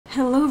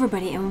Hello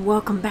everybody and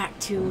welcome back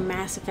to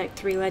Mass Effect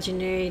 3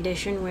 Legendary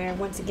Edition, where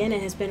once again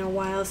it has been a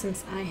while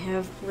since I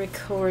have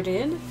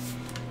recorded.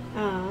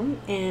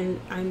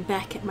 And I'm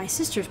back at my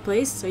sister's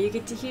place, so you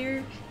get to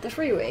hear the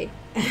freeway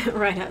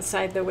right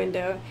outside the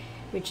window,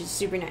 which is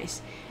super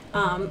nice.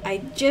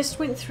 I just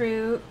went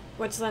through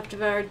what's left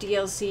of our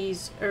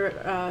DLCs,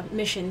 or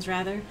missions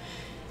rather,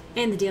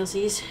 and the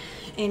DLCs,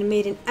 and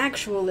made an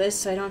actual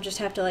list so I don't just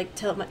have to like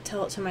tell it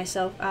to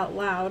myself out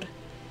loud.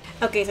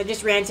 Okay, so I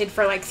just ranted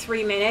for like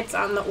 3 minutes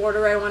on the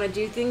order I want to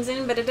do things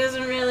in, but it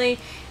doesn't really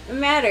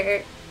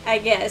matter, I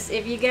guess.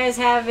 If you guys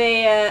have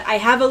I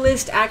have a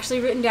list actually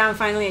written down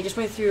finally. I just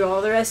went through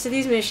all the rest of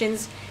these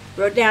missions,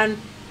 wrote down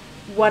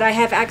what I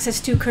have access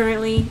to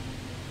currently,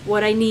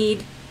 what I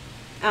need.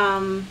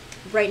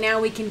 Right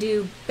now we can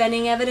do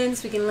Benning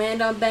evidence, we can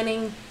land on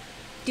Benning,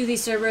 do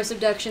these Cerberus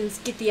abductions,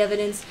 get the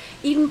evidence.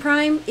 Eden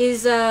Prime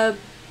is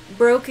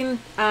broken.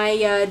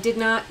 I did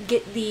not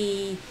get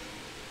the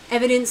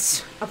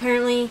evidence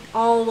apparently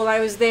all while I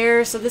was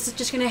there, so this is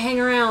just gonna hang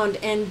around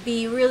and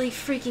be really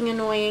freaking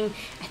annoying.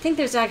 I think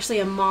there's actually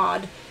a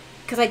mod,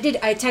 because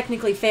I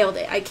technically failed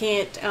it. I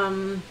can't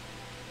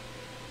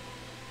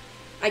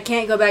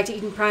go back to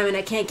Eden Prime and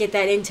I can't get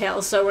that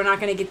intel, so we're not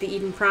gonna get the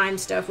Eden Prime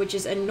stuff, which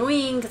is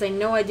annoying because I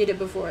know I did it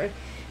before.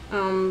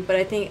 But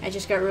I think I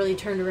just got really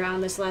turned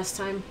around this last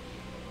time.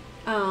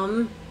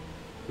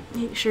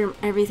 Make sure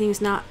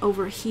everything's not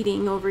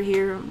overheating over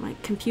here on my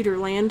computer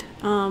land.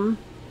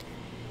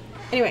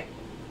 Anyway,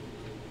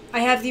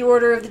 I have the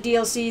order of the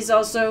DLCs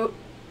also.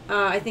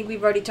 I think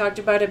we've already talked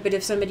about it, but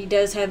if somebody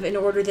does have an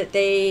order that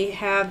they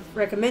have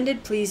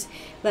recommended, please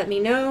let me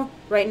know.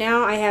 Right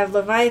now, I have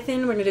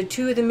Leviathan. We're going to do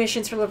 2 of the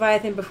missions for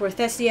Leviathan before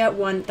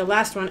Thessia, the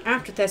last one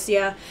after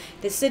Thessia,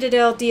 the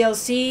Citadel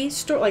DLC,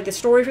 like the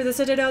story for the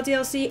Citadel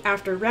DLC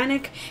after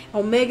Rannoch,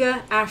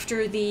 Omega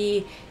after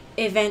the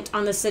event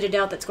on the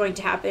Citadel that's going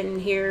to happen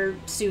here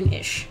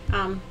soon-ish.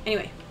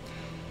 Anyway,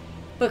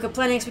 Book of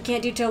Planets we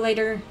can't do till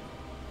later.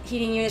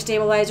 Heating unit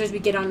stabilizers we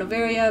get on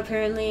Novaria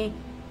apparently.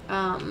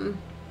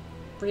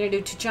 We're gonna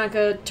do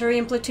Tuchanka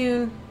Turian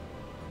platoon.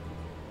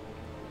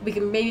 We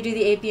can maybe do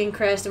the Apian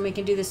crest, and we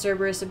can do the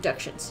Cerberus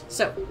abductions.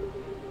 So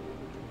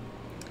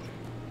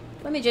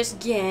let me just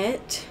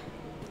get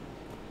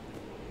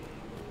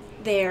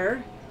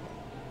there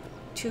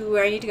to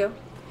where I need to go.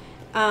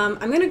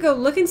 I'm gonna go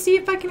look and see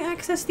if I can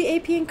access the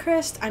Apian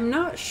crest. I'm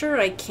not sure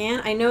I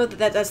can. I know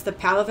that that's the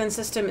Palaven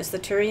system, it's the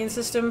Turian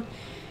system,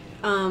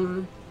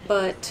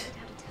 but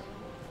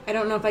I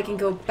don't know if I can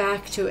go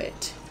back to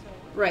it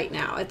right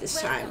now at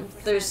this time.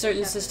 There's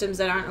certain systems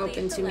that aren't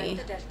open to me.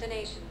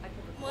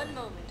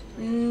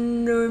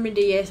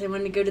 Normandy, yes, I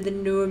want to go to the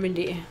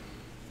Normandy.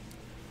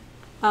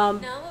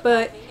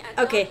 But,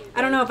 okay,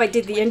 I don't know if I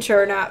did the intro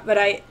or not, but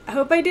I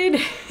hope I did. I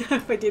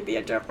hope I did the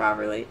intro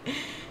properly.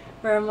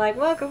 Where I'm like,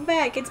 welcome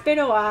back, it's been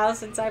a while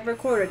since I've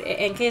recorded it.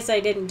 In case I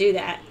didn't do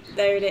that,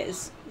 there it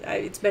is.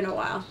 It's been a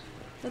while.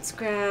 Let's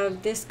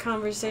grab this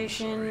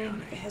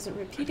conversation. It hasn't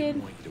repeated. I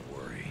don't want you to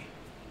worry.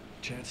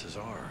 Chances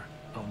are,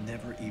 I'll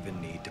never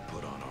even need to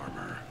put on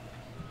armor.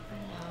 I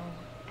know,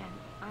 and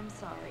I'm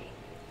sorry.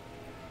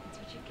 That's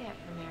what you get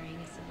for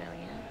marrying a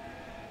civilian.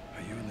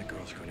 Are you and the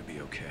girls going to be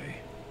okay?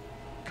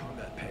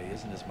 Combat pay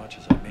isn't as much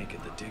as I make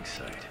at the dig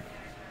site.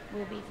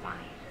 We'll be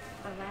fine.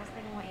 The last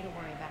thing I want you to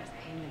worry about is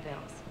paying the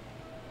bills.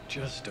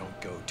 Just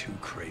don't go too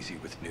crazy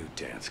with new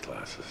dance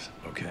classes,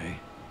 okay?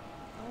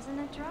 Wasn't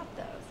a drop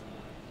those.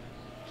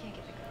 Can't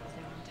get the girls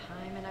there on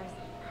time, and I was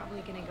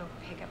probably gonna go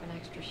pick up an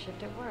extra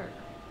shift at work.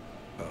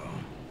 Oh.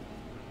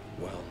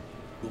 Well,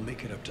 we'll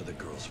make it up to the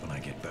girls when I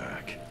get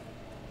back.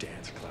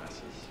 Dance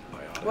classes,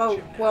 biotic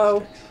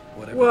gymnastics,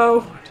 whatever whoa.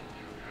 they want.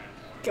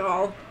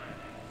 Y'all.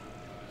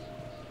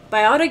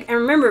 Biotic, I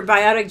remember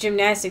biotic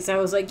gymnastics. I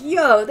was like,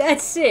 yo,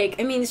 that's sick.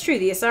 I mean, it's true,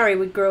 the Asari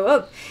would grow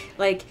up,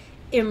 like,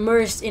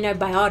 immersed in a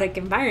biotic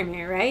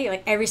environment, right?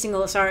 Like, every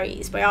single Asari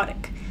is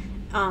biotic.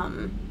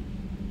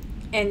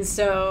 And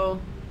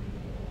so,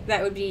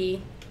 that would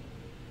be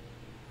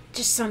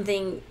just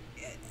something,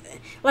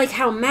 like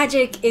how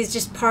magic is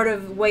just part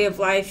of way of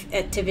life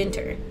at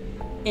Tevinter,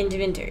 in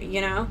Tevinter,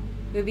 you know?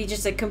 It would be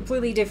just a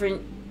completely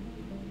different,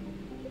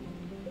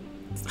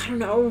 I don't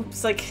know,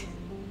 it's like,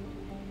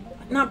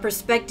 not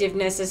perspective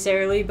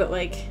necessarily, but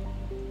like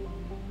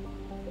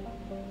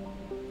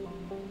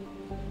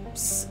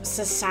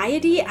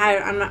society.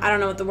 I don't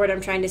know what the word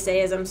I'm trying to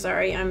say is. I'm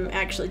sorry. I'm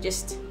actually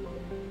just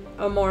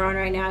a moron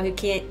right now who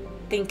can't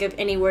think of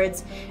any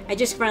words. I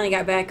just finally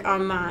got back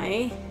on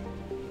my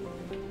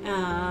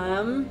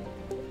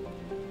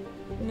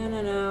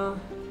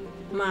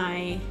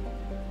my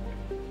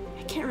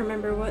I can't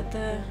remember what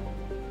the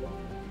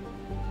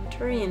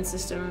Turian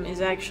system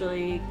is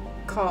actually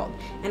called,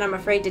 and I'm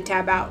afraid to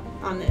tab out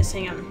on this.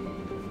 Hang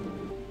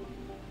on.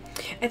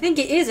 I think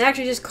it is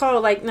actually just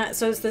called like not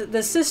so. It's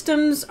the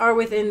systems are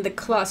within the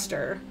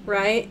cluster,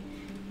 right?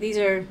 These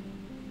are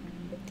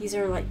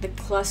like the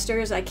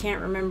clusters. I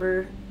can't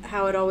remember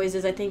how it always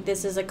is. I think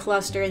this is a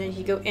cluster, and then if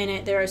you go in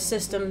it, there are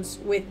systems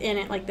within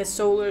it, like the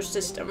solar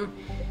system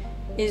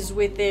is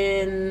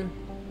within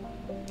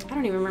I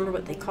don't even remember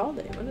what they called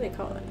it. What do they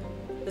call it?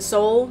 The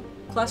Soul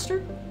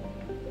Cluster?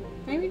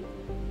 Maybe?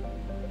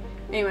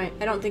 Anyway,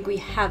 I don't think we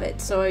have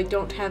it, so I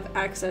don't have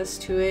access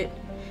to it.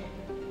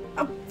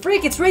 Oh,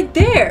 freak, it's right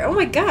there! Oh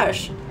my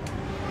gosh!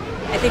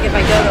 I think if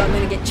I go though, I'm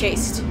gonna get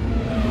chased.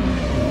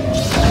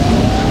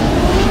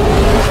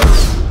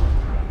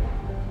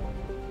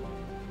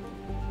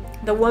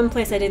 The one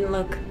place I didn't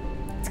look.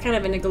 It's kind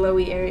of in a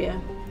glowy area.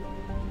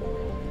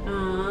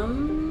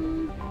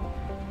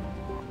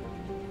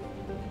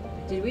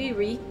 Did we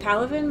read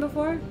Palavin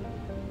before?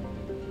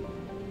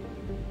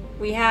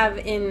 We have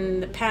in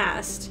the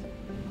past.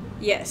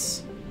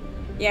 Yes.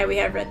 Yeah, we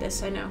have read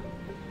this, I know.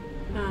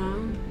 I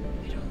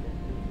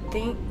don't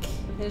think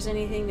there's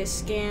anything to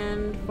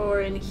scan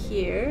for in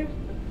here.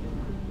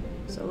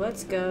 So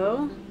let's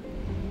go.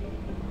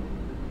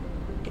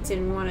 It's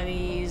in one of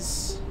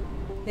these.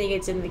 I think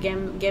it's in the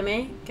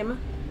Gemma?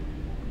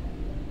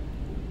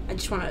 I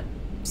just want to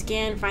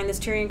scan, find this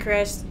Turian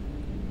crest.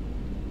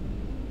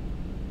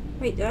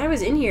 Wait, I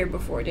was in here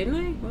before, didn't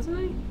I? Wasn't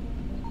I?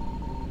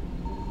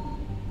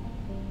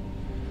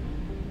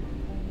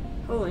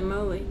 Holy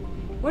moly.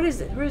 What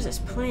is it? Where is this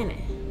planet?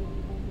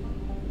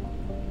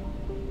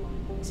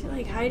 Is it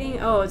like hiding?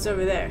 Oh, it's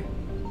over there.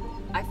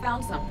 I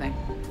found something.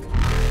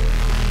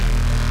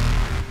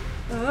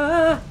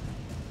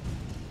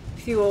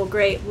 Fuel,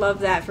 great. Love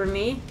that for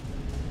me.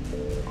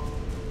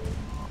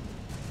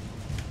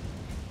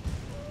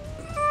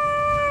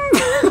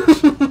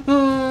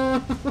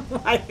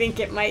 I think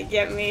it might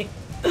get me.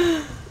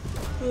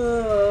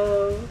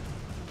 Oh.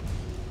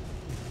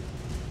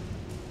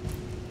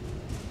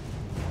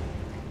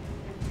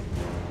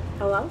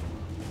 Hello?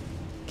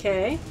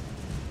 Okay.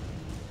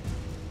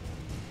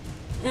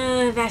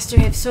 Vaster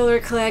have solar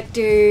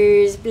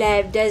collectors,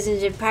 blab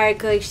dozens of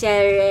particle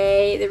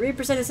accelerate. The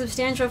Reaper sent a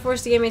substantial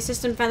force to the GMA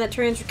system, found that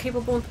Turians were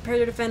capable and prepared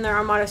to defend their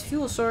Armada's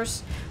fuel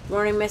source.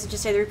 Warning messages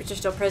say the Reapers are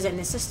still present in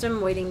the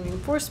system, waiting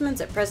reinforcements.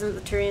 At present,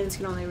 the Turians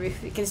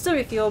can still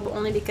refuel, but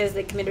only because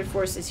they committed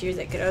forces here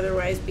that could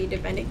otherwise be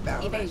defending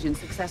battle. Evasion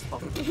successful.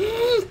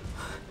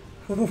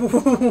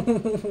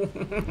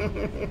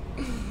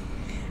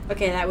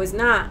 Okay, that was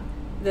not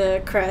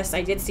the crest.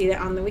 I did see that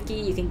on the wiki.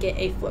 You can get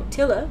a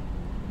flotilla.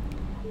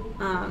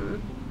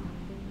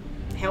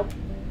 Help,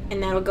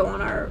 and that'll go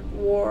on our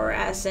war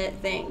asset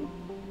thing.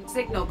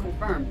 Signal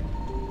confirmed.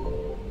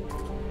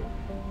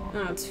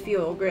 Oh, it's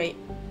fuel. Great.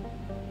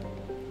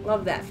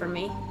 Love that for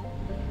me.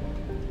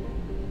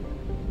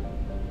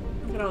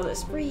 Look at all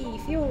this free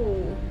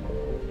fuel.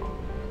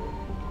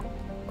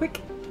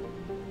 Quick.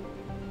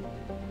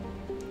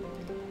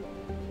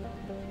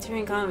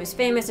 Turian Khan was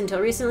famous until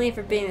recently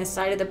for being the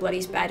site of the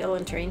bloodiest battle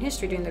in Turian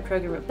history during the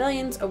Krogan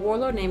rebellions. A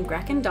warlord named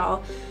Graken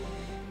Dahl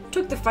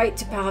took the fight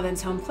to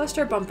Palaven's home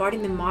cluster,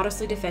 bombarding the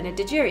modestly defended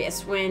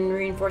Digerius. When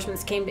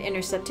reinforcements came to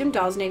intercept him,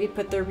 Dahl's navy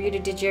put their rear to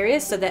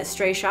Digerius so that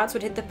stray shots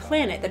would hit the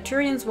planet. The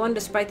Turians won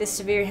despite this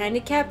severe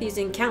handicap,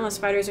 using countless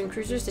fighters and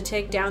cruisers to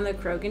take down the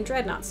Krogan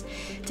dreadnoughts.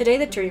 Today,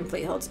 the Turian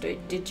fleet holds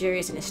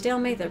Digerius in a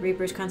stalemate. The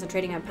Reapers,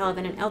 concentrating on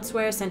Palaven and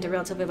elsewhere, sent a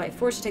relatively light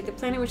force to take the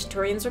planet, which the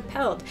Turians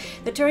repelled.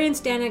 The Turians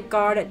stand at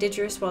guard at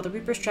Digerius while the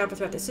Reapers travel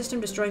throughout the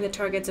system, destroying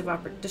targets of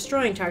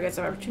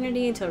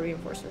opportunity until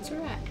reinforcements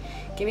arrive.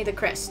 Give me the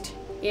crest.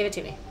 Give it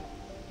to me.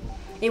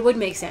 It would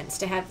make sense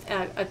to have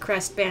a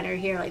crest banner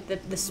here, like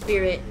the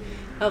spirit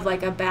of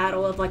like a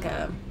battle of like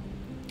a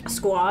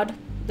squad.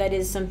 That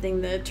is something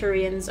the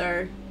Turians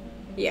are,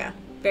 yeah,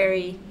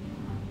 very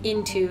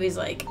into. Is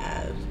like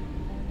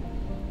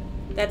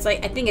that's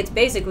like, I think it's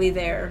basically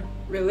their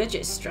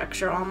religious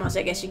structure almost,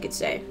 I guess you could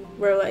say,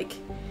 where like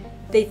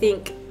they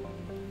think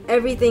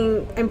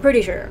everything. I'm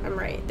pretty sure I'm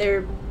right.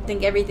 They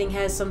think everything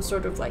has some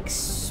sort of like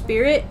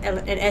spirit,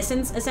 an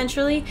essence,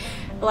 essentially,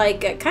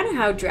 like kind of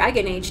how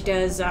Dragon Age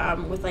does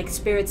with like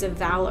spirits of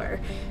valor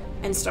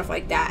and stuff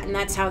like that. And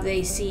that's how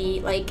they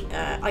see like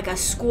a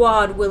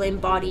squad will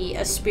embody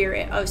a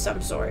spirit of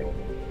some sort,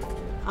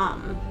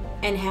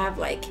 and have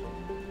like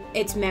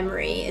its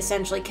memory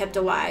essentially kept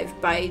alive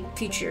by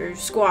future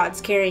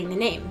squads carrying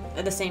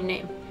the same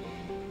name.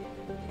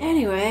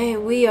 Anyway,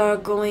 we're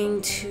gonna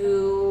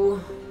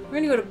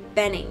go to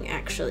Benning,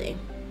 actually.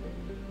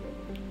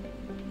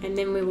 And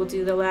then we will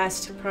do the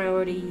last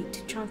priority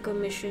Tuchanka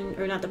mission,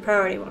 or not the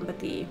priority one, but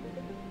the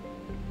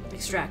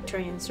extract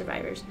Turian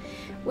survivors.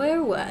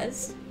 Where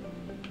was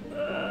it?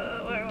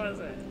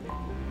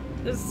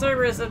 The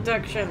Cerberus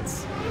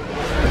abductions.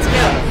 Let's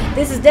go.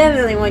 This is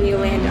definitely one you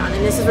land on,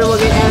 and this is where we'll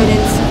get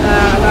evidence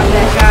about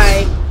that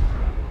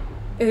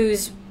guy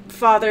whose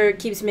father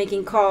keeps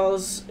making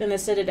calls in the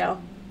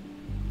Citadel.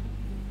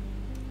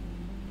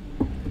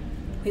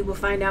 We will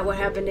find out what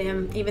happened to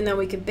him, even though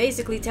we could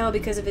basically tell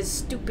because of his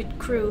stupid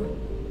crew.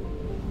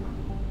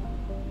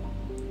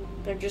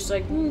 They're just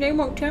like, they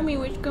won't tell me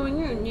what's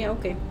going on. Yeah,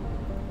 okay.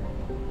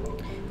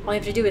 All you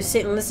have to do is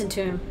sit and listen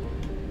to him.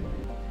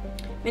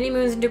 Many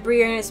moons and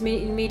debris are in its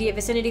immediate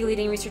vicinity,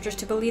 leading researchers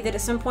to believe that at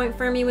some point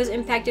Fermi was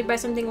impacted by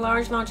something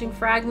large, launching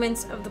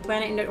fragments of the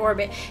planet into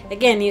orbit.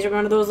 Again, these are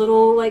one of those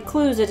little like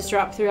clues that is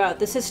dropped throughout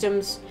the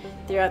systems,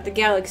 throughout the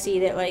galaxy,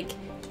 that like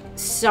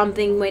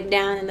something went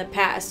down in the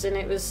past, and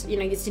it was, you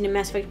know, you see in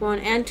Mass Effect 1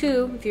 and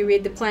 2, if you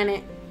read the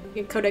planet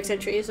codex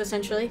entries,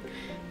 essentially,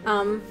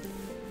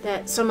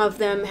 that some of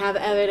them have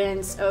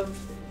evidence of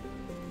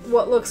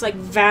what looks like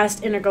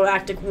vast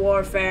intergalactic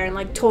warfare and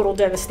like total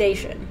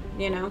devastation,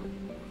 you know?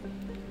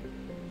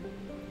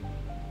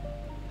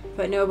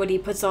 But nobody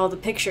puts all the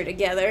picture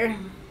together.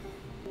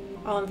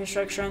 All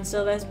infrastructure on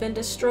Silva has been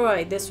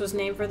destroyed. This was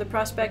named for the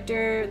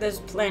Prospector, this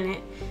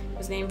planet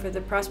was named for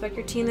the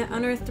Prospector team that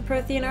unearthed the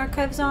Prothean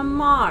archives on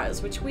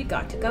Mars, which we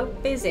got to go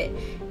visit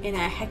in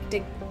a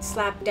hectic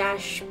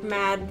slapdash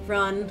mad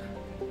run.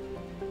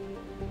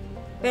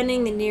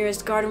 Bending, the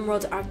nearest garden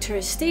world to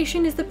Arcturus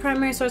Station, is the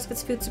primary source of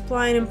its food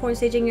supply and important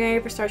staging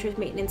area for Starship's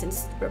maintenance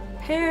and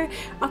repair.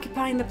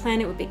 Occupying the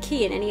planet would be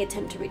key in any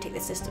attempt to retake the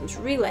system's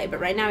relay,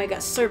 but right now we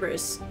got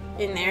Cerberus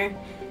in there.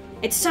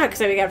 It sucks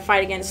that we gotta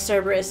fight against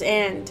Cerberus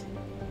and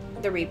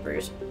the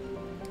Reapers.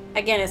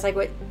 Again, it's like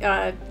what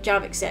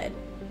Javik said.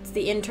 It's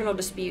the internal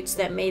disputes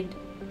that made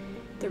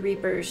the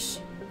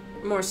Reapers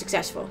more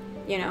successful,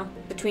 you know?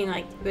 Between,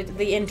 like,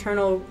 the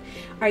internal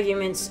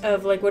arguments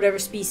of, like, whatever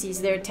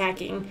species they're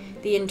attacking,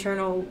 the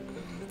internal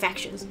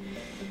factions.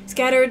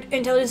 Scattered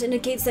intelligence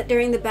indicates that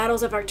during the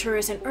battles of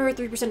Arcturus and Earth,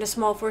 Reapers sent a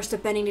small force to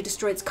Benning to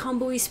destroy its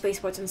convoys,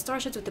 spaceports, and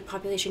starships. With the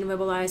population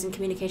immobilized and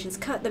communications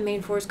cut, the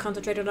main force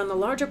concentrated on the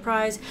larger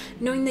prize,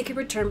 knowing they could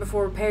return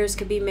before repairs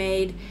could be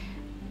made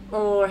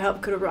or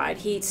help could arrive.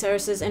 Heat,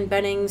 Ceres's, and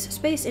Benning's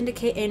space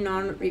indicate a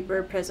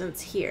non-Reaper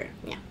presence here.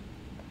 Yeah.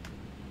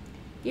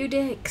 You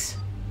dicks.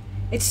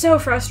 It's so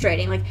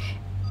frustrating, like,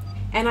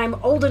 and I'm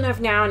old enough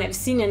now and I've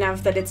seen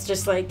enough that it's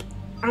just like,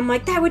 I'm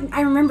like, that would,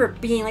 I remember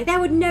being like, that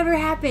would never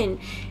happen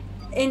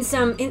in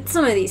some of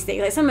these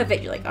things. Like, some of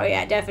it you're like, oh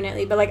yeah,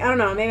 definitely, but like, I don't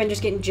know, maybe I'm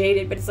just getting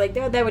jaded, but it's like,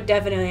 that would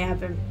definitely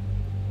happen.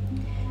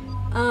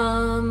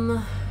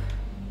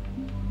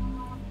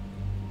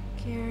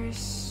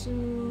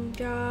 Garrison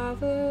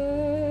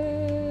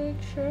Java,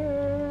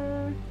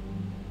 sure.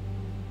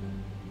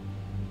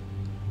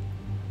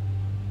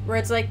 Where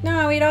it's like,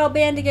 no, we'd all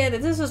band together.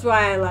 This is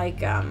why I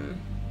like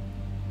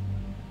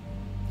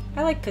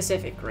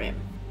Pacific Rim.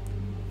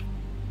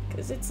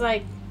 Because it's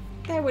like,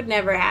 that would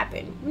never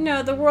happen.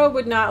 No, the world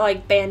would not,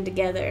 like, band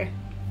together.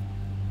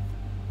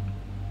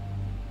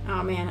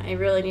 Oh man, I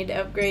really need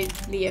to upgrade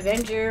the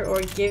Avenger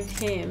or give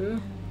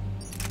him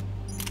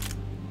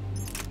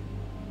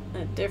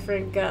a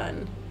different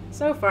gun.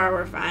 So far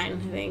we're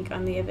fine, I think,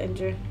 on the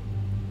Avenger.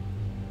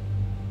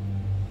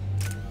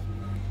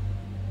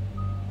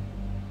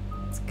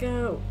 Let's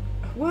go.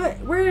 What?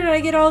 Where did I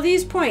get all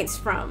these points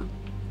from?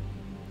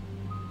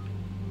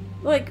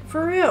 Like,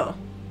 for real.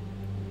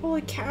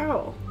 Holy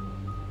cow.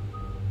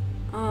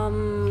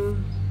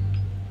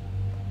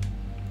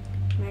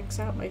 Max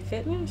out my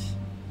fitness?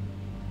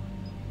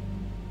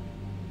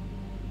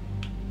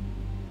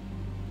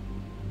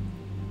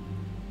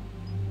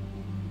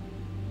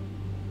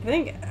 I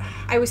think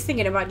I was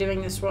thinking about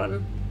doing this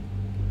one.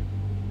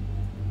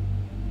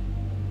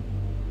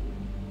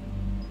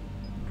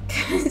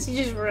 Cause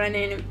you just run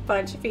in and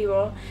punch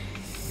people.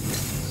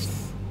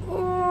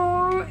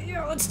 Oh,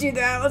 yeah, let's do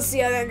that. Let's see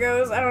how that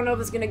goes. I don't know if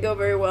it's gonna go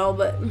very well,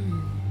 but...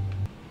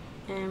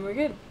 And we're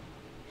good.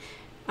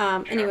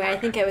 Anyway, I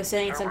think I was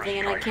saying something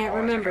and I can't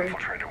remember.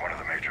 Infiltrated one of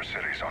the major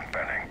cities on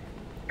Benning.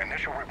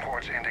 Initial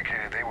reports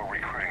indicated they were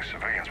recruiting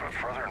civilians, but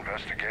further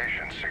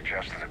investigation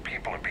suggested that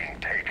people are being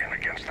taken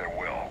against their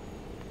will.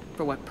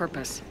 For what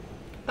purpose?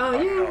 Oh, yeah.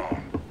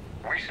 Unknown.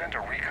 We sent a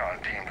recon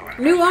team to investigate.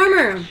 New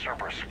armor! how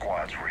Cerberus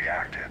squads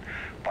reacted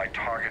by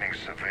targeting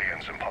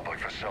civilians in public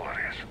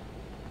facilities.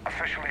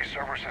 Officially,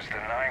 Cerberus is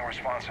denying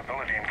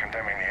responsibility and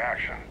condemning the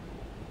action.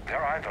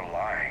 They're either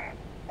lying,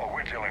 or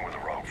we're dealing with a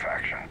rogue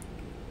faction.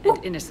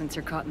 And innocents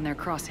are caught in their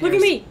crosshairs. Look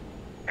at me!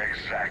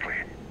 Exactly.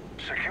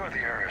 Secure the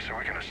area so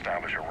we can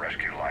establish a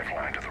rescue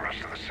lifeline to the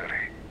rest of the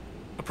city.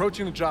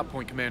 Approaching the drop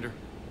point, Commander.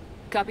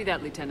 Copy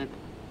that, Lieutenant.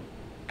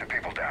 The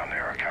people down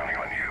there are counting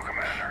on you,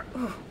 Commander.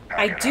 Ooh,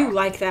 I do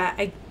like that.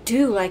 I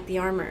do like the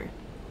armor.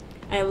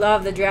 I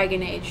love the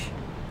Dragon Age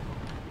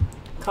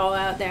call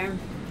out there.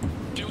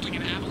 Fielding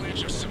an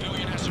avalanche of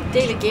civilian SOS.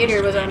 David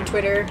Gator was on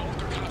Twitter.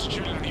 They're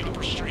concentrated on the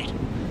upper street.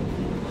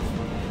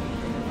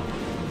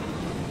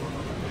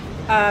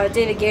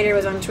 David Gator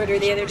was on Twitter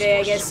the other day,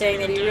 I guess, saying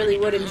that he really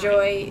would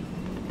enjoy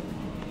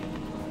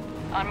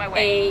On my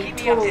way. a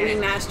total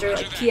remaster,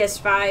 like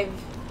PS5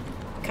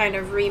 kind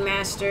of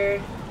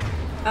remaster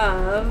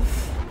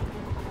of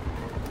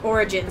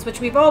Origins,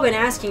 which we've all been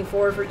asking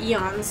for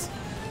eons.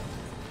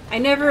 I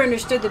never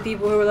understood the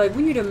people who were like,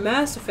 we need a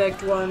Mass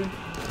Effect one.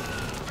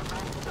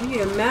 We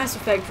need a Mass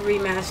Effect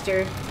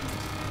remaster.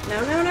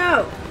 No, no,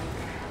 no.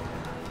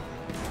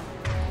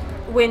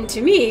 When,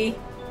 to me,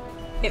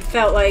 it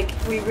felt like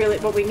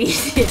what we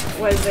needed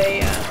was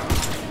a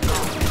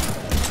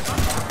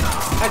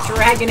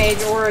Dragon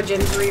Age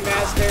Origins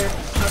remaster.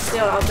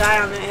 I'll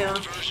die on that hill.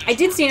 I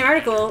did see an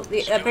article,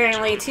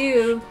 apparently,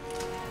 too.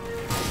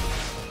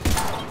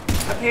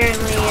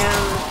 Apparently,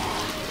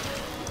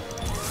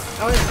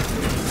 oh,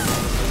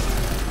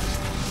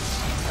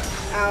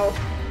 ow.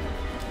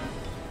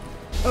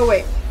 Oh,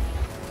 wait.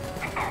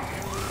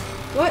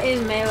 What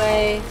is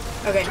melee?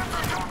 Okay.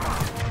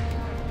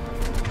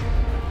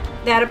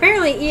 That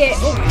apparently EA.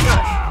 Oh my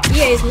gosh.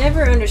 EA has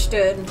never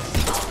understood.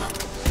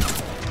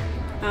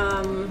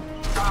 No,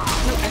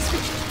 I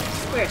switched. I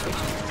swear I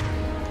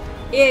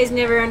switched. EA has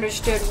never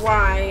understood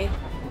why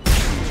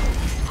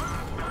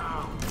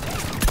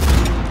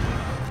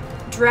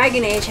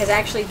Dragon Age has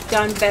actually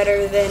done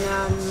better than,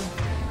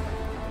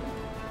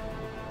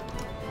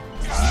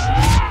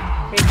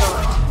 what do you call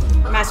it?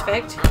 Mass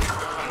Effect.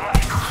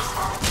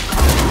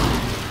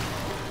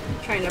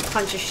 Trying to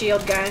punch a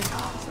shield guy.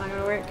 It's not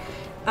gonna work.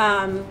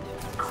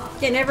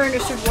 Yeah, never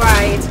understood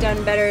why it's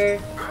done better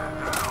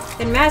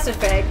than Mass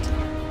Effect.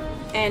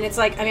 And it's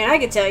like, I mean, I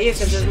could tell you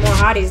because there's more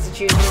hotties to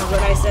choose from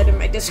what I said in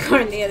my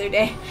Discord the other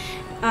day.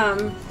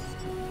 Are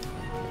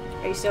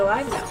you still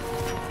alive? No.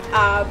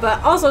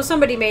 But also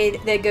somebody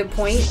made the good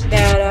point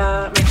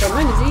that my friend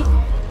Lindsay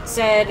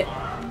said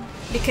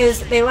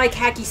because they like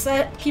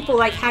people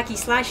like hacky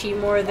slashy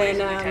more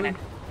than I'm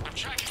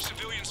tracking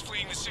civilians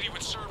fleeing the city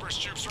with Cerberus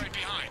troops right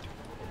behind.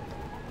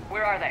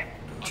 Where are they?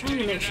 I'm trying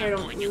to make sure I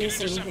don't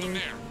miss anything.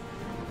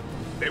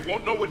 They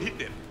won't know what hit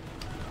them.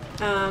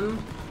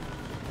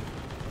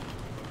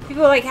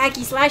 People like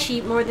hacky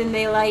slashy more than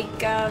they like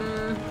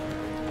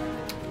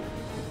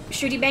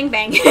shooty bang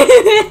bang.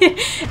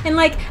 And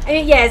like, I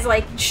mean, yeah, it's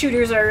like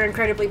shooters are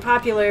incredibly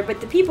popular,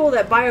 but the people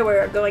that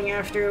BioWare are going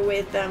after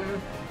with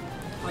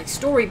like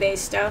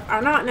story-based stuff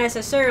are not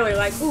necessarily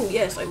like, ooh,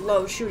 yes, I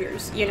love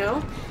shooters, you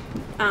know?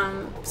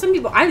 Some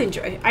people I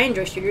enjoy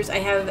shooters. I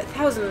have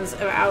thousands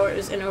of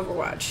hours in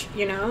Overwatch,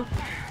 you know?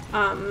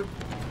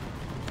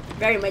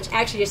 Very much.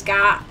 Actually just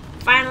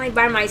finally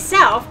by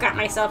myself, got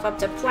myself up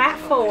to Plat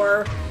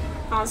 4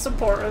 on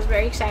support. I was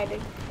very excited.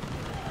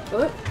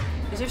 What?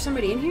 Is there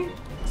somebody in here?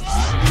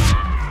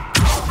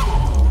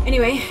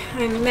 Anyway,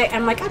 I'm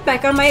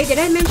back on my, did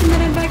I mention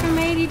that I'm back on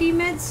my ADD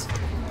meds?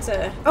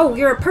 Oh,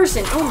 you're a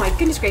person. Oh my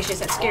goodness gracious,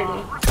 that scared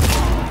me.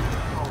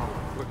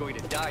 We're going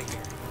to die here.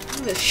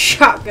 This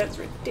shotgun's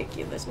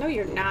ridiculous. No,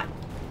 you're not.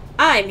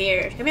 I'm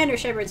here. Commander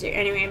Shepard's here.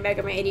 Anyway, I'm back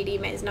on my ADD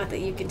meds. Not that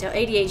you can tell.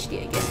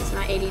 ADHD, I guess. It's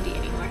not ADD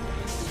anymore.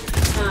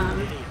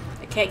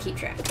 I can't keep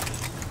track.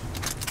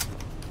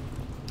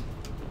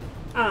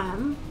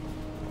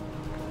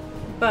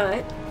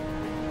 But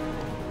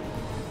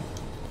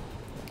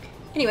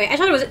anyway, I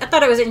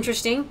thought it was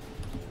interesting.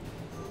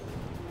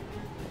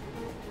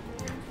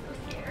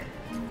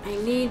 I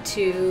need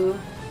to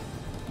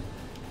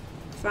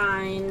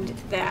find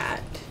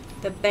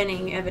the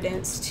Benning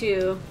evidence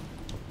too.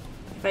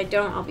 If I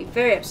don't, I'll be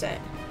very upset.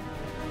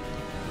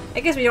 I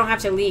guess we don't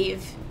have to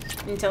leave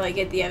until I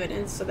get the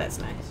evidence, so that's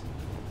nice.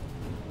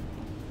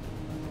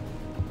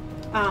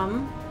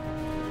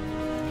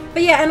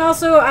 But yeah, and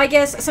also, I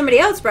guess somebody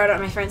else brought up,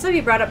 my friend Sophie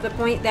brought up the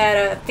point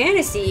that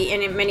fantasy,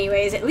 in many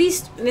ways, at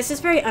least, and this is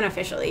very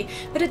unofficially,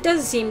 but it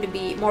does seem to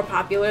be more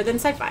popular than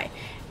sci-fi.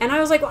 And I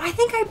was like, well, I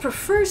think I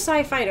prefer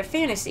sci-fi to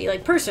fantasy,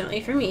 like,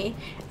 personally, for me.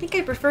 I think I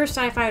prefer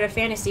sci-fi to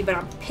fantasy, but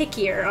I'm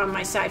pickier on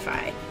my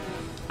sci-fi.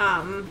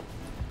 I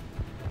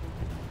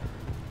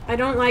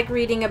don't like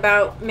reading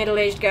about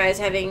middle-aged guys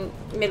having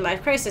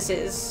midlife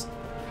crises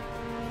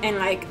and,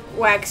 like,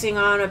 waxing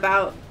on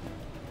about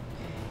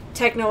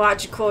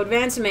technological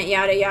advancement,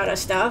 yada yada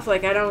stuff.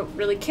 Like, I don't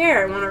really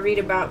care. I want to read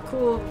about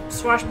cool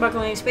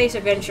swashbuckling space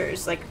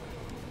adventures. Like,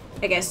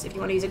 I guess if you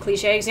want to use a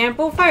cliche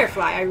example,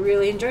 Firefly. I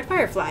really enjoyed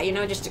Firefly. You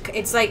know,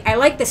 it's like, I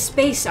like the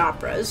space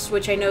operas,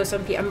 which I know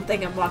some people, I'm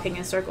thinking I'm walking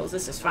in circles.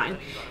 This is fine.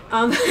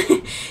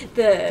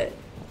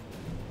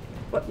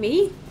 What,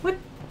 me? What?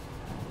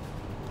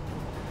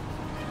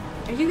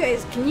 Are you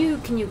guys, can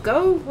you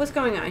go? What's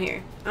going on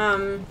here?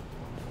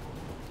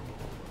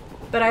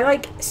 But I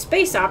like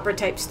space opera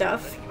type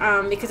stuff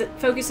because it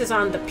focuses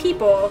on the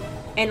people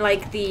and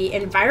like the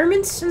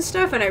environments and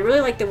stuff, and I really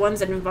like the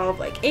ones that involve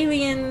like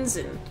aliens.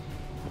 And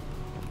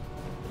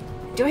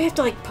do I have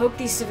to like poke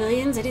these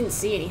civilians? I didn't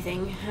see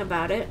anything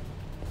about it.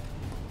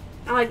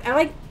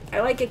 I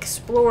like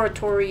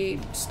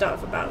exploratory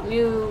stuff about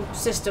new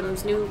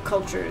systems, new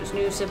cultures,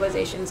 new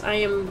civilizations. I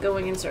am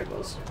going in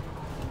circles.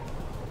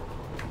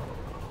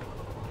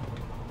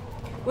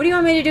 What do you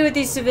want me to do with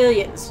these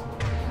civilians?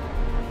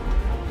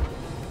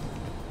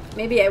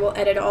 Maybe I will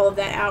edit all of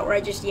that out where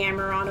I just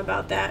yammer on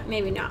about that.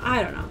 Maybe not.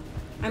 I don't know.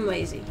 I'm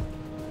lazy.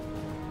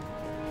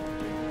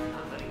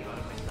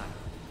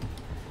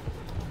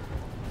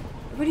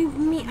 What do you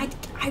mean?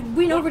 I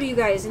went over to you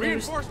guys and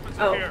there's...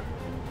 Oh.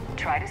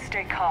 Try to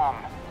stay calm.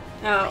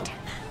 Oh.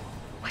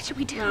 What should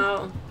we do?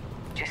 No.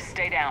 Just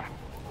stay down.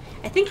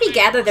 I think we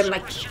gather them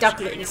like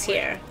ducklings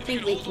here. I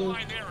think we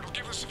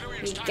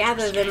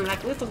gather them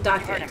like little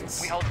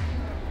ducklings.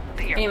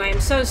 Anyway, I'm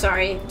so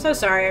sorry. I'm so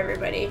sorry,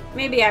 everybody.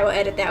 Maybe I will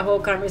edit that whole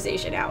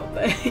conversation out,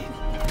 but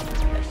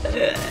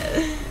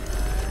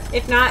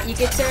if not, you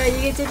get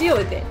to deal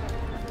with it.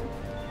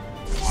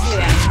 Look at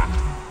that.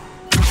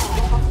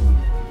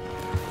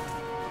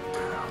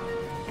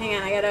 Hang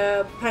on, I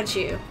gotta punch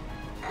you.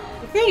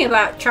 The thing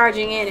about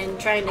charging in and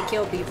trying to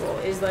kill people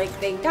is like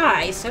they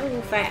die so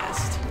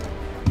fast.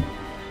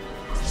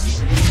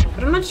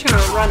 But I'm not just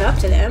gonna run up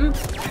to them.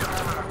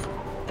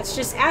 It's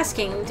just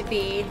asking to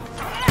be...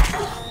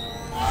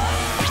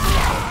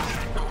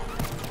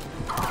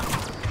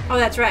 Oh,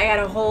 that's right. I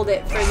gotta hold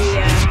it for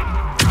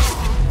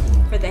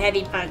the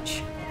heavy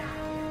punch.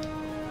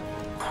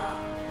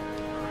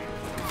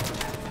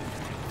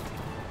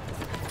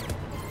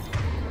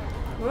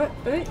 What?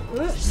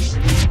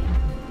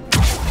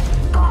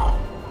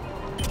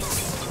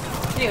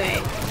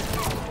 Anyway.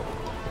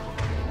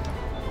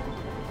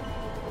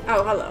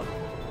 Oh, hello.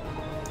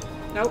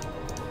 Nope.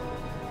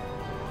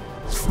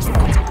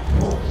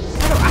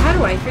 How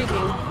do I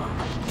freaking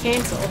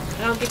cancel?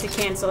 I don't get to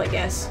cancel, I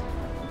guess.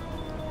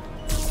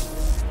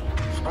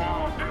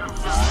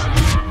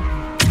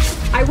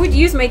 I would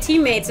use my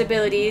teammates'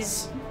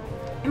 abilities.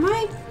 Am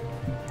I?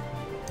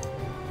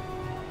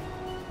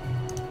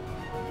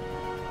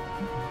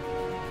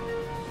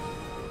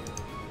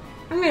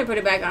 I'm gonna put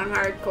it back on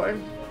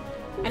hardcore.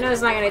 I know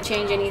it's not gonna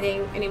change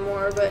anything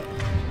anymore, but...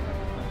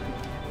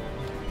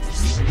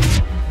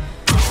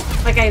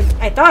 Like,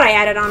 I thought I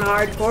had it on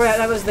hardcore.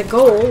 That was the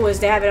goal, was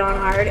to have it on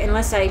hard.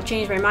 Unless I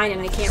changed my mind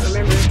and I can't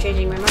remember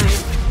changing my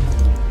mind.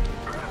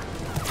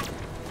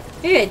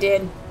 Maybe I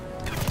did.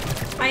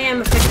 I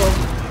am a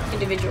fickle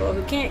individual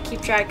who can't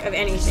keep track of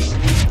anything.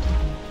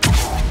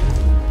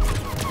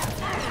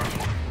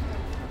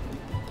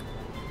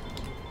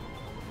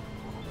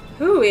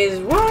 Who is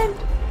what?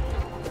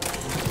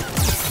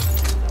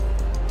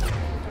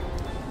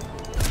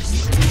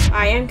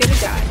 I am gonna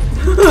die.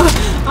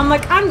 I'm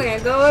like, I'm gonna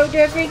go over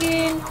there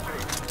freaking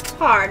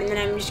hard, and then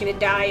I'm just gonna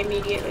die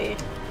immediately.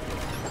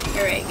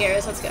 Alright,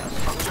 Garrus, let's go.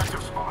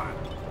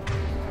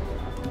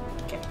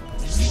 Okay.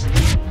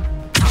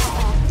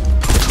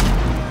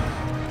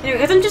 Anyway,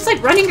 because I'm just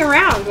like running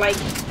around, like,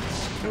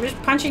 I'm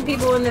just punching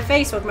people in the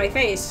face with my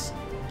face.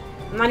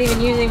 I'm not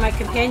even using my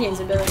companion's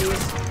abilities.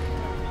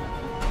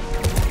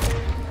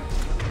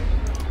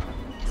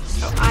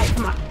 Oh,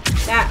 come on.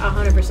 That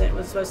 100%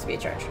 was supposed to be a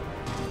charge.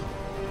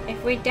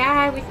 If we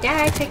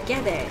die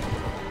together.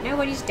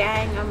 Nobody's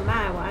dying on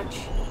my watch.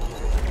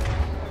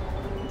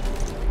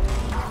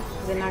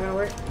 Is it not gonna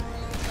work?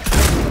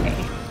 Okay.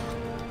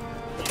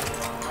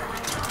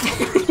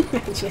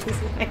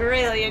 I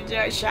really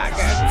enjoy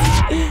shotguns.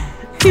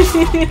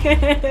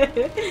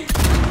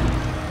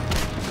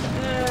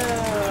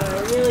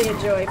 I really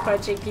enjoy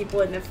punching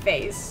people in the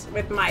face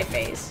with my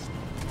face.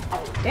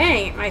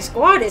 Dang, my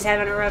squad is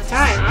having a rough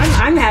time.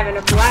 I'm having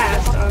a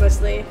blast,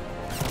 honestly.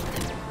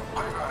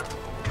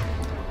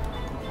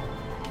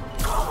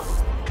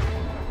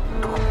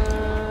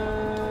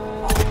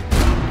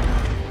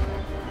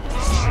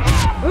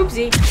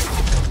 Oopsie.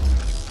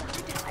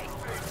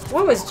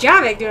 What was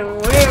Javik doing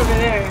way over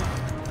there?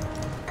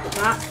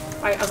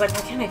 I was like,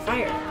 why can't I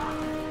fire?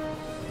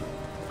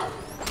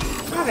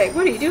 Javik,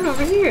 what are you doing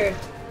over here?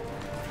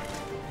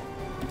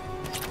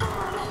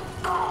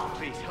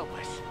 Please help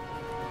us.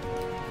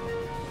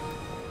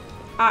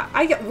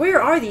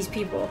 Where are these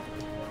people?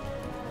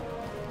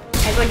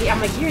 I'm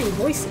like hearing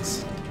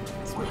voices.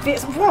 Oh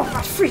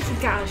my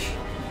freaking gosh.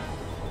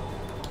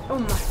 Oh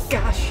my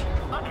gosh.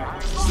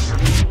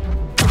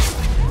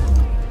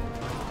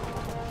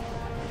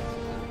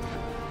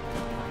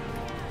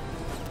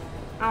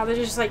 Oh, they're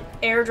just like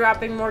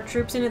airdropping more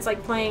troops in. It's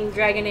like playing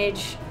Dragon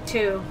Age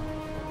 2.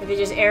 Where they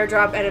just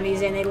airdrop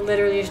enemies in. They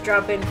literally just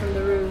drop in from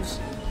the roofs.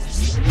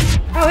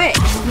 Oh, hey!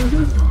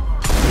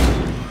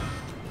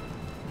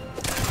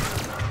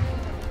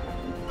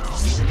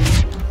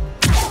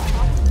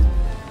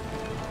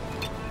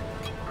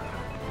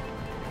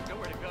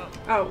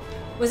 Oh,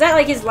 was that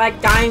like his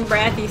like dying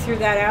breath? He threw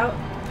that out?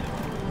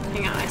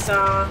 Hang on, I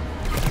saw,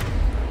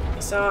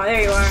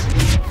 there you are.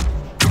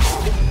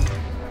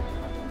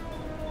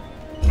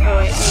 Oh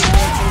wait, maybe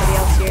there's somebody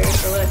else here,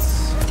 so let's...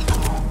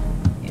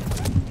 Yeah.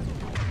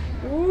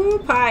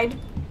 Whoop, hide.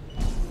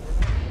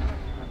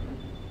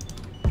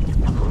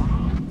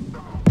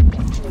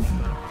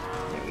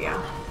 There we go.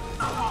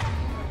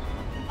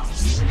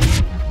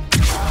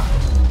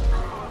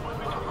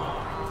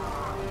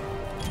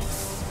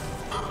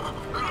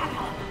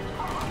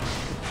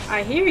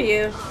 I hear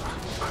you.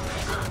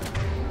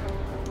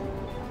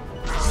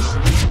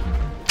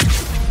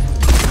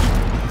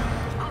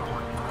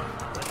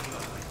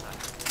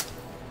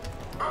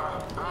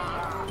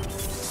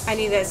 I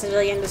need that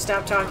civilian to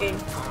stop talking.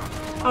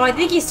 Oh, I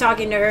think he's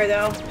talking to her,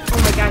 though.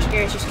 Oh my gosh,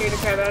 Garrett, you scared the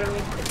crap out of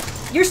me.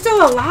 You're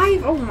still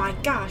alive? Oh my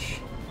gosh.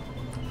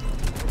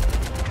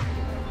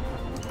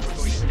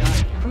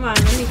 Come on,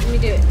 let me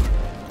do it.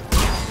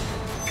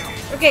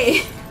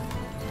 Okay.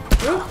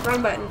 Oop,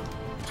 wrong button.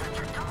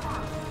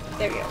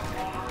 There we go.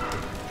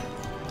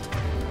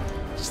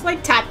 Just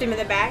like tapped him in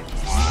the back.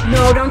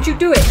 No, don't you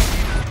do it.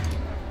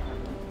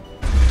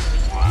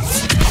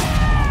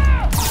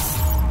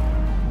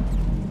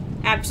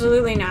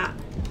 Absolutely not.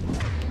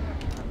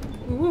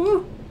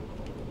 Ooh.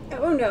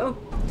 Oh no.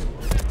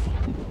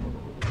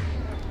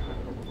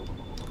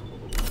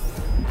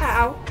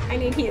 Ow. I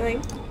need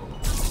healing.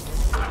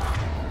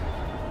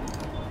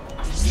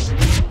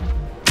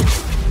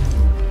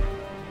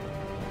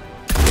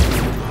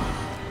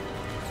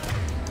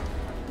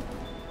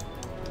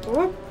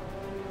 Whoop.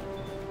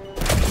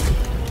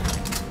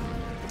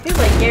 feels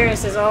like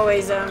Garrus is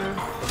always,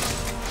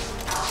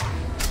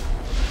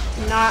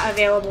 not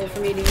available for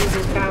me to use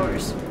his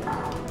powers.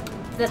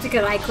 That's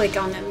because I click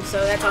on them,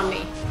 so that's on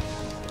me.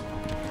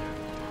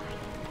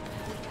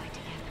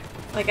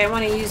 Like, I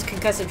want to use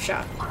concussive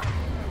shock.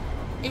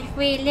 If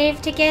we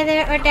live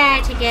together or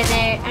die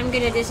together, I'm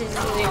gonna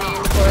disassemble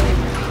him for him.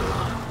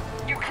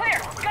 You're clear.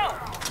 Go.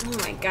 Oh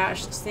my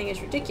gosh, this thing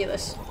is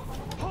ridiculous.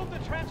 Hold the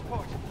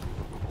transport.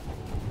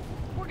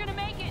 We're gonna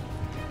make it.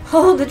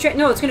 Hold the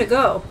no, it's gonna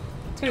go.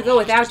 It's gonna go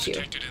without you.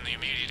 Detected in the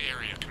immediate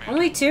area, Commander.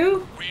 Only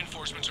 2?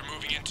 Reinforcements are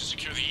moving in to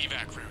secure the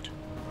evac route.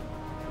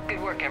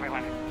 Good work,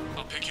 everyone.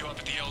 I'll pick you up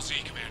at the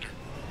LZ, Commander.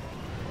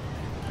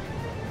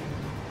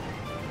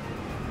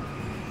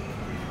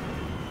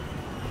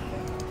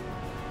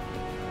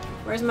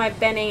 Where's my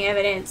bending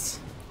evidence?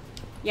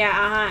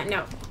 Yeah,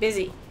 no.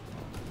 Busy.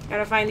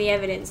 Gotta find the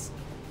evidence.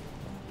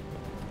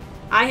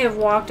 I have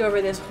walked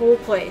over this whole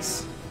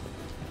place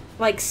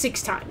like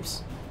 6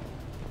 times.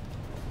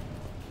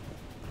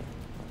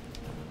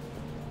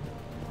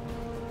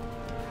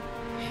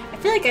 I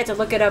feel like I had to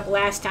look it up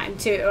last time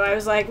too. I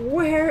was like,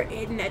 where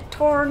in the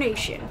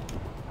tarnation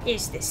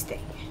is this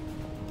thing?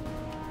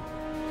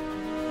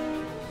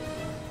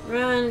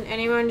 Run.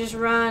 Anyone just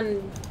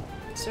run.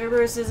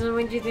 Cerberus isn't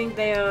what you think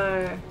they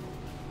are.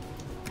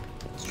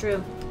 It's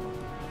true.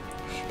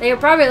 They were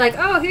probably like,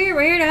 oh,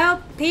 we're here to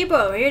help people.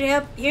 We're here to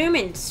help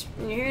humans.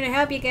 We're here to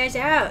help you guys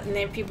out. And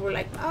then people were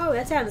like, oh,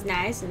 that sounds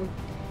nice. And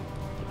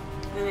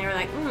they were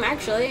like,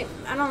 actually,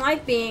 I don't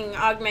like being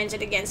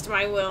augmented against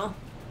my will.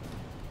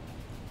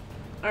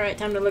 Alright,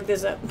 time to look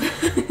this up.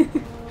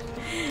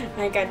 I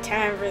ain't got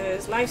time for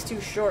this. Life's too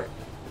short.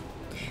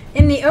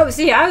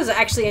 See, I was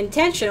actually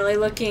intentionally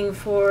looking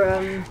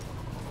for,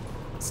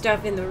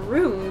 stuff in the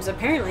rooms.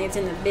 Apparently it's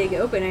in the big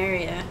open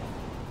area,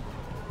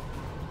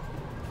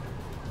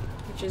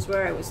 which is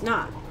where I was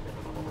not.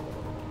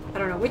 I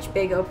don't know which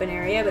big open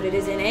area, but it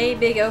is in a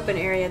big open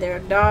area. There are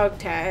dog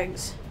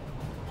tags.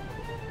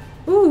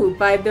 Ooh,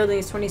 by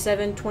buildings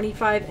 27,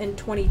 25, and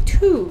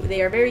 22.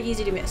 They are very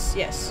easy to miss.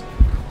 Yes.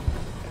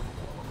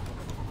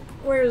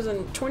 Where's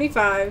in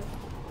 25,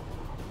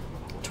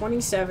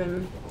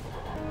 27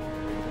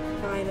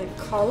 by the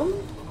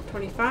column?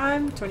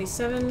 25,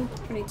 27,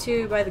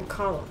 22 by the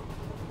column.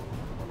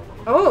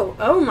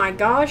 Oh my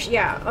gosh,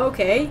 yeah,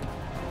 okay.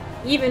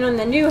 Even on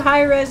the new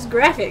high-res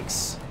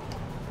graphics.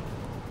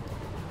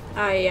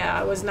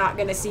 I was not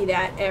gonna see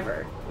that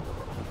ever.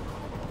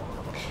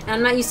 And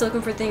I'm not used to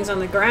looking for things on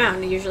the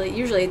ground. Usually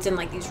it's in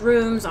like these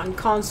rooms, on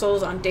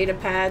consoles, on data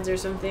pads or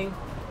something.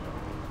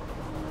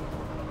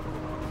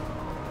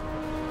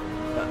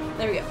 Oh,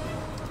 there we go.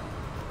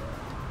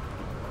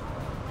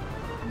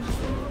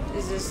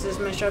 Is this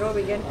my shuttle?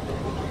 We good?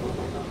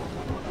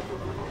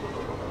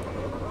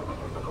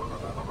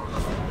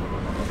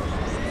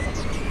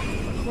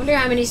 Wonder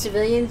how many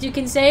civilians you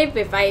can save.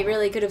 If I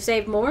really could have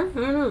saved more, I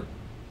don't know.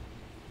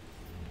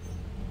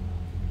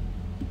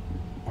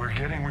 We're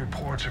getting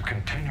reports of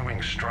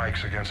continuing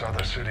strikes against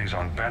other cities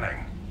on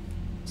Benning.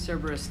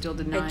 Cerberus still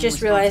denying I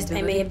just realized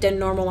I may have done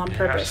normal on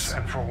purpose. Yes,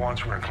 and for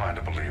once we're inclined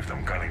to believe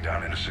them gunning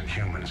down innocent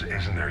humans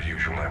isn't their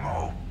usual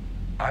MO.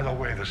 Either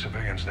way, the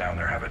civilians down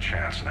there have a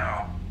chance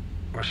now.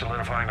 We're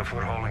solidifying a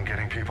foothold and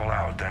getting people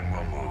out, then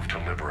we'll move to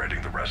liberating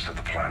the rest of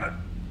the planet.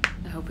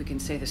 I hope we can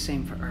say the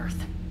same for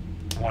Earth.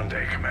 One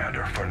day,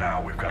 Commander. For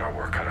now, we've got our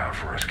work cut out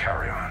for us.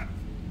 Carry on.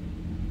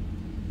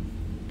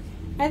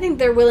 I think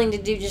they're willing to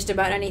do just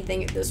about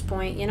anything at this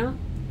point, you know?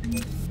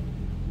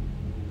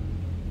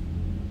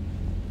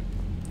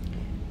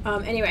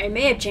 Anyway, I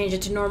may have changed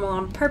it to normal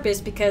on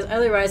purpose because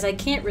otherwise I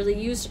can't really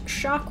use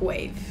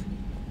shockwave.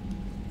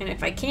 And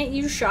if I can't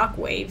use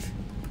shockwave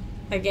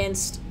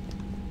against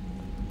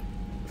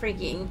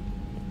freaking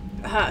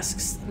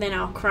husks, then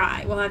I'll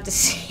cry. We'll have to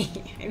see.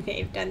 I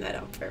may have done that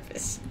on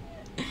purpose.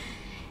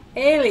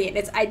 Alien.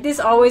 This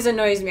always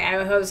annoys me.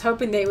 I was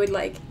hoping they would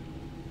like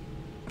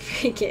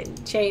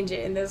freaking change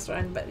it in this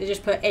one, but they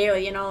just put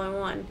alien all in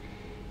one.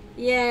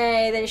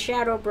 Yay, the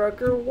Shadow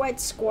Broker White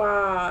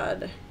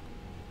Squad.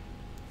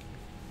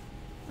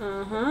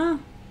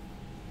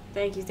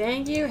 Thank you.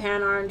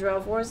 Hanar and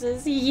Drell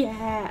forces.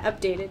 Yeah,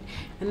 updated.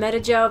 A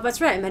metagel.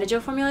 That's right. A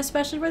metagel formula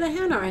especially where the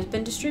Hanar has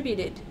been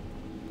distributed.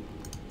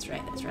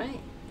 That's right.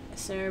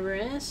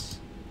 Cerberus.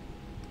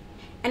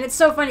 And it's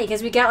so funny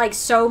because we got like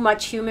so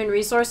much human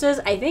resources.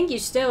 I think you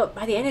still,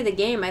 by the end of the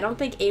game, I don't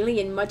think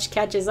Alien much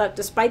catches up,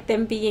 despite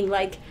them being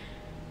like,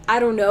 I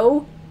don't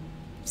know,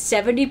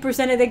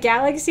 70% of the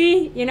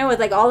galaxy, you know, with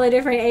like all the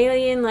different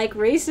alien like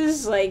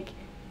races, like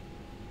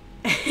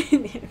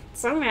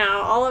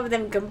somehow all of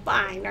them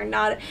combined are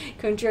not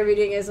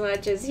contributing as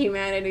much as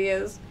humanity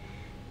is.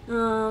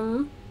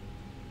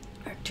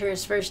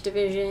 Arcturus First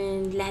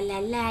Division,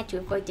 to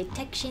avoid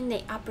detection,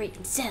 they operate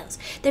in cells.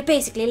 They're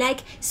basically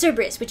like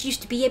Cerberus, which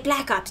used to be a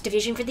Black Ops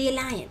division for the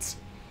Alliance.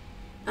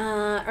 Or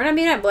I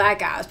mean not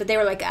Black Ops, but they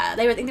were like I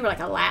think they were like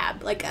a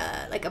lab, like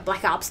a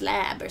Black Ops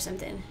lab or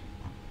something.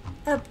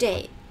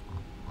 Update.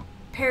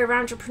 pair of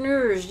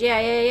entrepreneurs.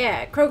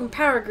 Yeah. Krogan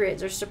power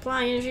grids are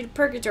supplying energy to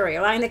Purgatory,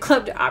 allowing the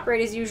club to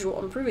operate as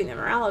usual, improving the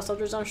morale of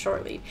soldiers on shore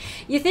leave.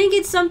 You think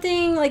it's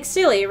something, like,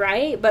 silly,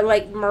 right? But,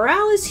 like,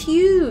 morale is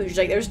huge.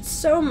 Like, there's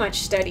so much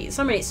studies.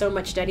 So many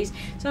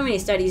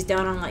studies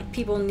done on, like,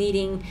 people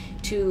needing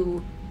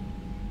to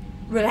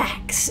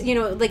relax. You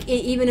know, like,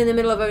 even in the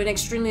middle of an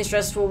extremely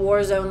stressful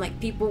war zone, like,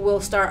 people will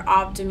start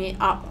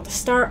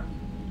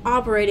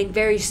operating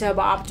very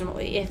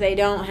suboptimally if they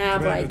don't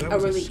have, Commander, like, a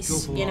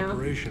release, you know?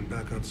 Operation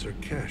back on Sir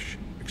Kesh,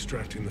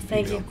 extracting the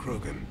female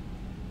Krogan.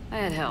 I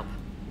had help.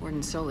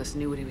 Warden Solus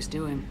knew what he was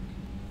doing.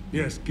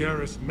 Yes,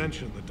 Garrus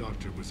mentioned the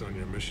Doctor was on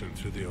your mission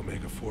through the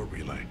Omega-4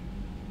 relay.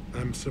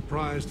 I'm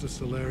surprised the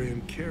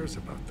Solarian cares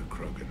about the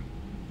Krogan.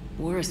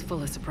 War is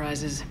full of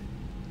surprises.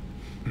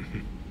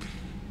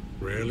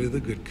 Rarely the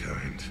good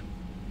kind.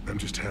 I'm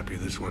just happy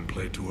this one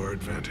played to our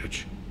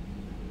advantage.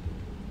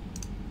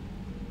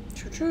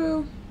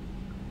 True.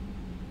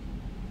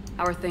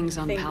 How are things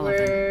on Palaven?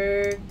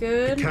 We're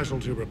good. The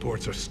casualty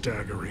reports are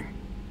staggering.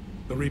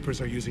 The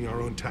Reapers are using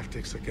our own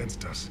tactics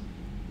against us.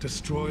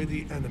 Destroy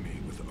the enemy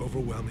with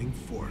overwhelming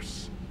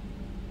force.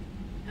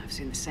 I've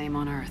seen the same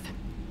on Earth.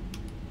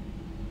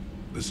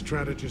 The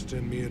strategist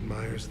in me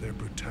admires their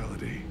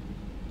brutality.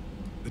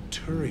 The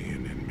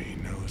Turian in me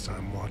knows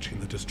I'm watching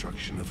the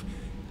destruction of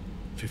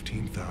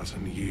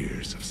 15,000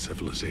 years of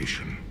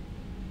civilization.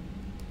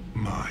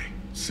 My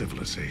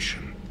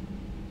civilization.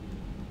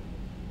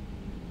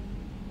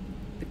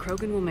 The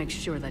Krogan will make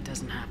sure that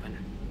doesn't happen.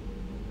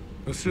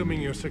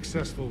 Assuming you're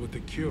successful with the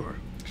cure.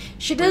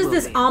 She does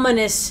this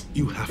ominous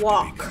You have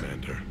walk. to be,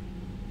 Commander.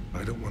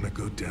 I don't want to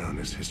go down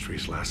as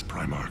history's last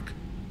Primarch.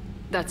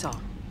 That's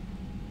all.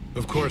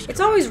 Of course, It's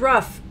always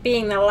rough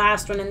being the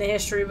last one in the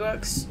history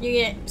books. You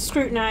get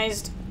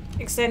scrutinized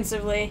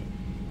extensively.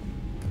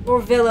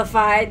 Or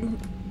vilified.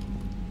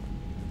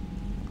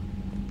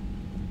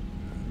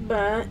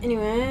 But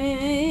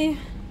anyway,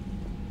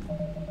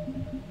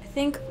 I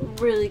think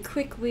really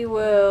quick we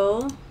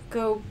will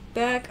go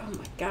back. Oh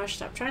my gosh,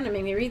 stop trying to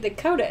make me read the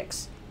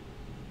codex.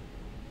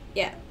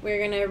 Yeah, we're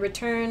gonna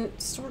return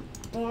sort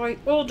by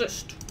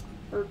oldest,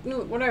 or no,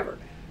 whatever.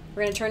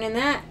 We're gonna turn in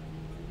that,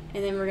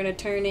 and then we're gonna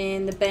turn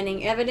in the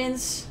bending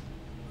evidence.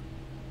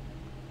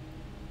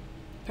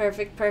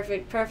 Perfect.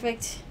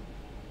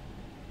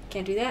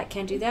 Can't do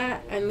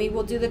that, and we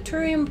will do the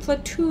Turian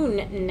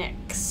platoon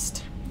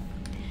next.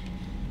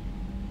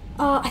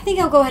 I think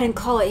I'll go ahead and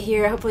call it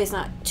here. Hopefully it's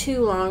not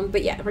too long.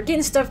 But yeah, we're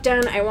getting stuff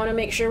done. I want to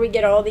make sure we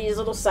get all these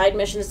little side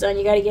missions done.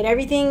 You got to get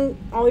everything,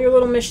 all your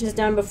little missions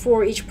done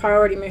before each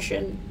priority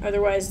mission.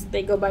 Otherwise,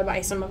 they go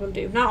bye-bye. Some of them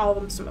do. Not all of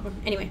them, some of them.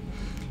 Anyway,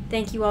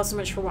 thank you all so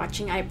much for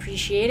watching. I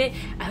appreciate it.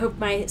 I hope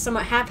my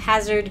somewhat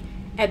haphazard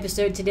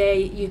episode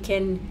today, you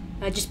can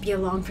just be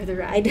along for the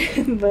ride.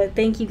 But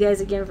thank you guys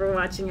again for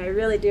watching. I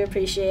really do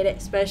appreciate it,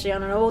 especially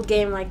on an old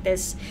game like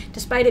this.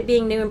 Despite it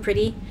being new and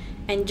pretty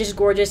and just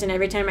gorgeous, and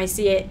every time I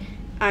see it,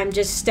 I'm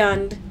just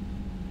stunned.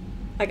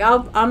 Like,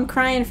 I'm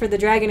crying for the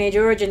Dragon Age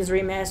Origins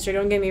remaster,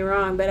 don't get me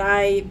wrong, but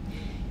I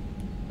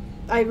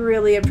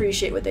really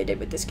appreciate what they did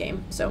with this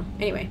game. So,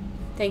 anyway,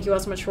 thank you all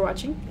so much for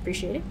watching.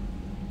 Appreciate it.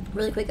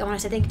 Really quick, I want to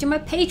say thank you to my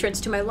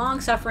patrons, to my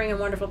long-suffering and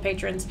wonderful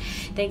patrons.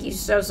 Thank you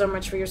so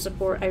much for your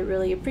support. I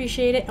really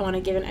appreciate it. I want to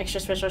give an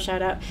extra special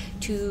shout-out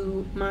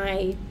to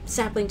my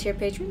sapling tier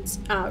patrons.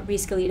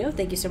 riiiide,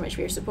 thank you so much for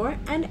your support.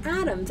 And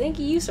Adam, thank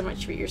you so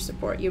much for your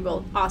support. You're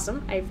both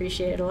awesome. I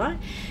appreciate it a lot.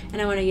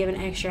 And I want to give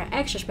an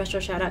extra special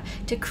shout-out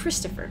to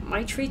Christopher,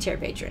 my tree tier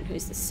patron,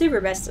 who's the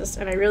super bestest,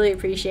 and I really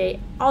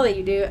appreciate all that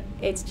you do.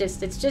 It's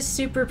just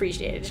super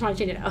appreciated. I just want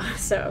you to know.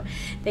 So,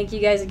 thank you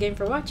guys again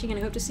for watching, and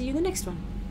I hope to see you in the next one.